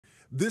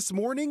This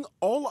morning,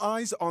 all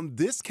eyes on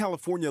this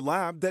California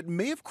lab that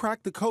may have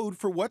cracked the code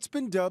for what's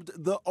been dubbed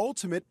the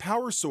ultimate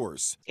power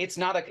source. It's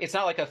not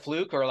like a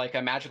fluke or like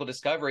a magical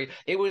discovery.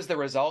 It was the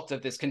result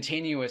of this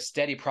continuous,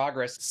 steady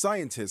progress.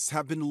 Scientists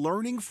have been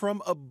learning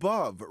from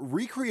above,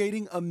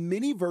 recreating a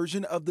mini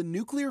version of the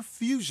nuclear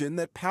fusion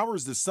that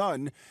powers the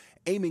sun,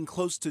 aiming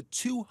close to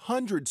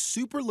 200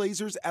 super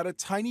lasers at a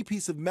tiny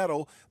piece of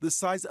metal the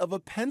size of a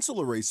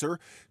pencil eraser,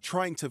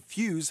 trying to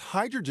fuse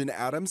hydrogen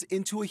atoms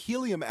into a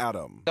helium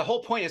atom. The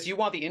whole point is you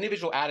want the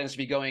individual atoms to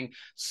be going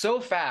so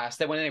fast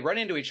that when they run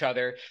into each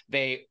other,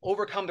 they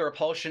overcome the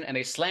repulsion and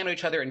they slam into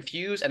each other and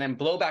fuse and then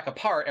blow back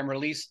apart and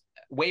release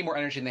way more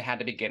energy than they had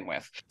to begin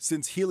with.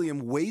 Since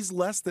helium weighs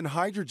less than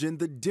hydrogen,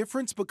 the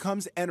difference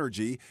becomes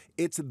energy.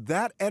 It's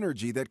that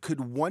energy that could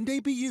one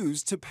day be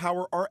used to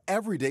power our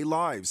everyday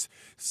lives.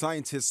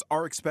 Scientists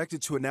are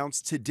expected to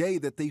announce today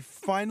that they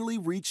finally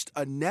reached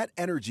a net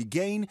energy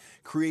gain,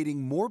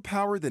 creating more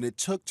power than it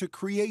took to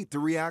create the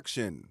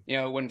reaction. You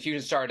know, when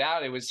fusion started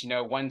out, it was,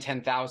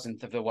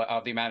 1/10,000th of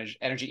the amount of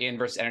energy in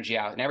versus energy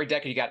out. And every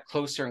decade you got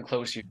closer and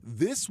closer.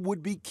 This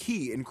would be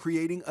key in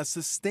creating a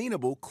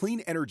sustainable, clean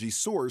energy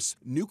source.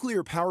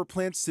 Nuclear power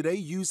plants today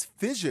use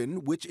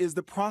fission, which is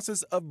the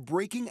process of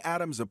breaking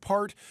atoms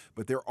apart,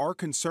 but there are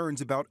concerns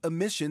about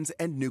emissions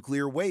and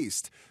nuclear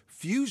waste.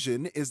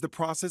 Fusion is the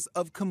process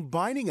of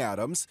combining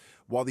atoms.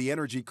 While the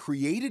energy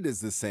created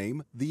is the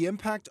same, the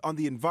impact on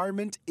the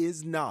environment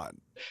is not.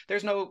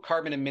 There's no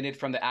carbon emitted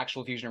from the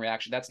actual fusion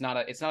reaction. It's not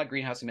a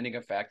greenhouse emitting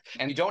effect.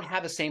 And you don't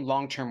have the same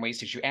long-term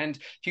waste issue. And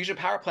fusion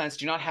power plants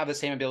do not have the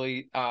same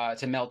ability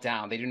to melt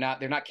down. They're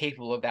not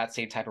capable of that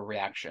same type of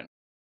reaction.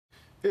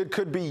 It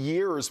could be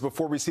years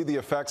before we see the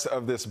effects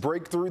of this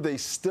breakthrough. They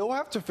still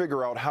have to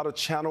figure out how to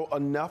channel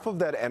enough of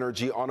that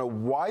energy on a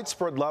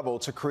widespread level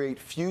to create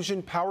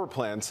fusion power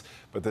plants.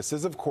 But this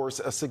is, of course,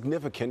 a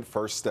significant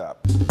first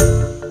step.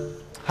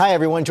 Hi,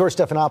 everyone. George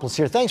Stephanopoulos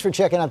here. Thanks for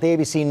checking out the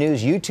ABC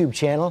News YouTube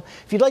channel.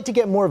 If you'd like to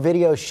get more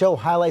videos, show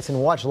highlights,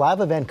 and watch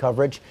live event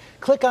coverage,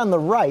 click on the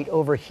right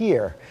over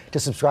here to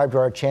subscribe to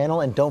our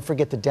channel. And don't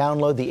forget to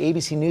download the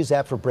ABC News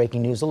app for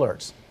breaking news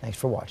alerts. Thanks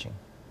for watching.